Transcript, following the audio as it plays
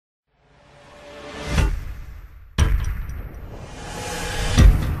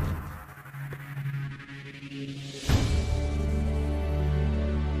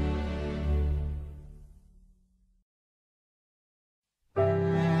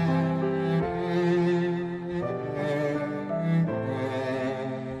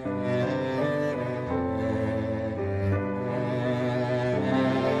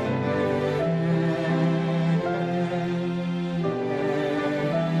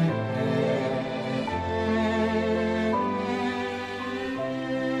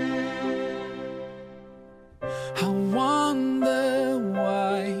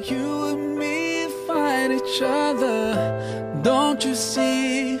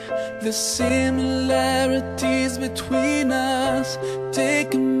the similarities between us.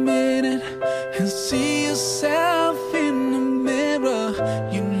 Take a minute and see yourself in the mirror.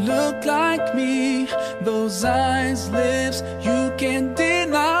 You look like me, those eyes, lips, you can't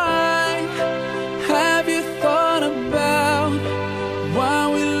deny. Have you thought about why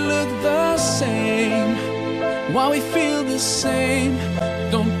we look the same, why we feel the same?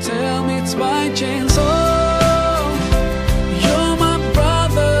 Don't tell me it's by chance. Oh, you're my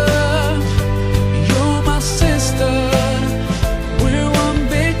brother, you're my sister, we're one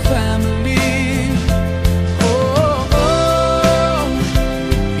big family. Oh, oh,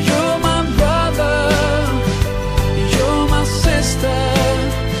 you're my brother, you're my sister,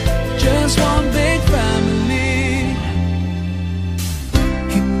 just one big family.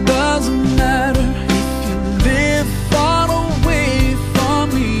 It doesn't matter if you live far away from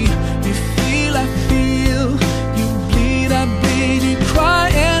me. You feel, I feel, you bleed, I bleed, you cry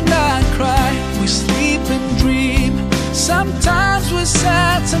and I cry. We sleep and dream, sometimes we're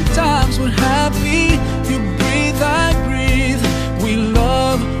sad, sometimes we're happy. You breathe, I breathe, we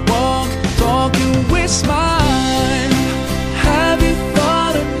love, walk, talk and we smile. Have you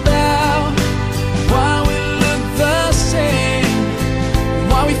thought about why we look the same,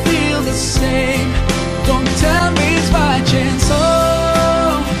 why we feel the same? Don't tell me it's by chance.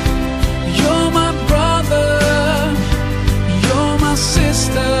 Oh, you're my brother, you're my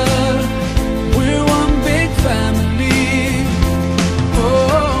sister, we're one big family.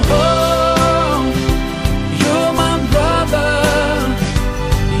 Oh, oh, you're my brother,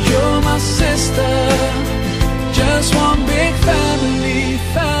 you're my sister, just one big family,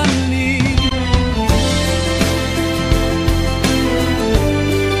 family.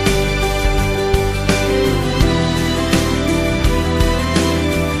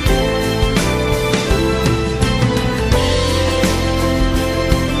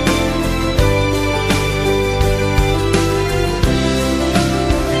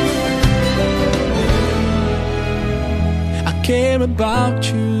 I care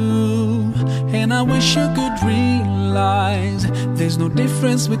about you, and I wish you could realize there's no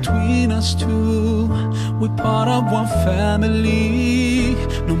difference between us two. We're part of one family,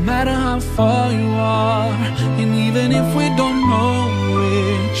 no matter how far you are, and even if we don't know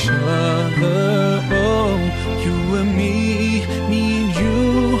each other. Oh, you and me and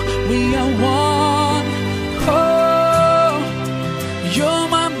you, we are one. Oh, you're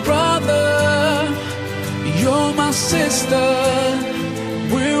my brother, you're my sister,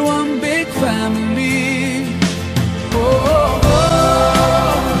 we're one big family. Oh, oh, oh,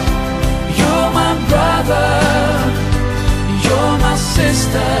 you're my brother, you're my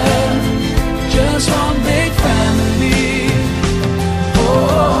sister, just one big family. Oh, oh,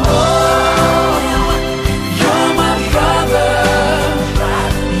 oh, you're my brother,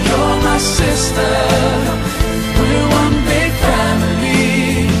 you're my sister, we're one big family.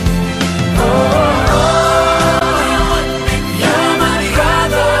 Oh, oh, you're my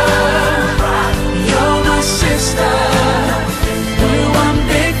brother, you're my sister, we're one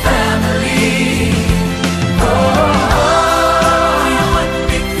big family. Oh, oh,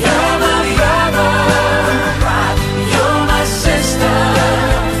 you're my brother, you're my sister,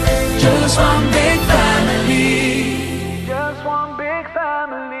 just one big family, just one big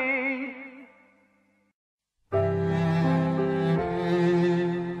family.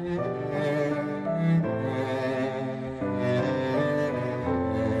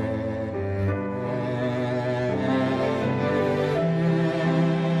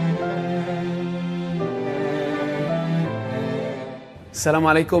 Assalamu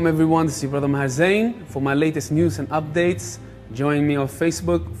alaikum everyone, this is your brother Maher Zain. For my latest news and updates, join me on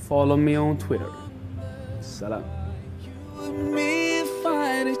Facebook, follow me on Twitter. Salam. You and me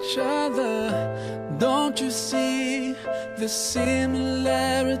fight each other. Don't you see the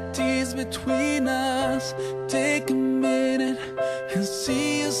similarities between us? Take a minute and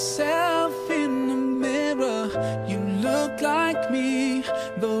see yourself in the mirror. You look like me,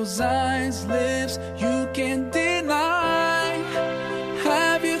 those eyes, lips, you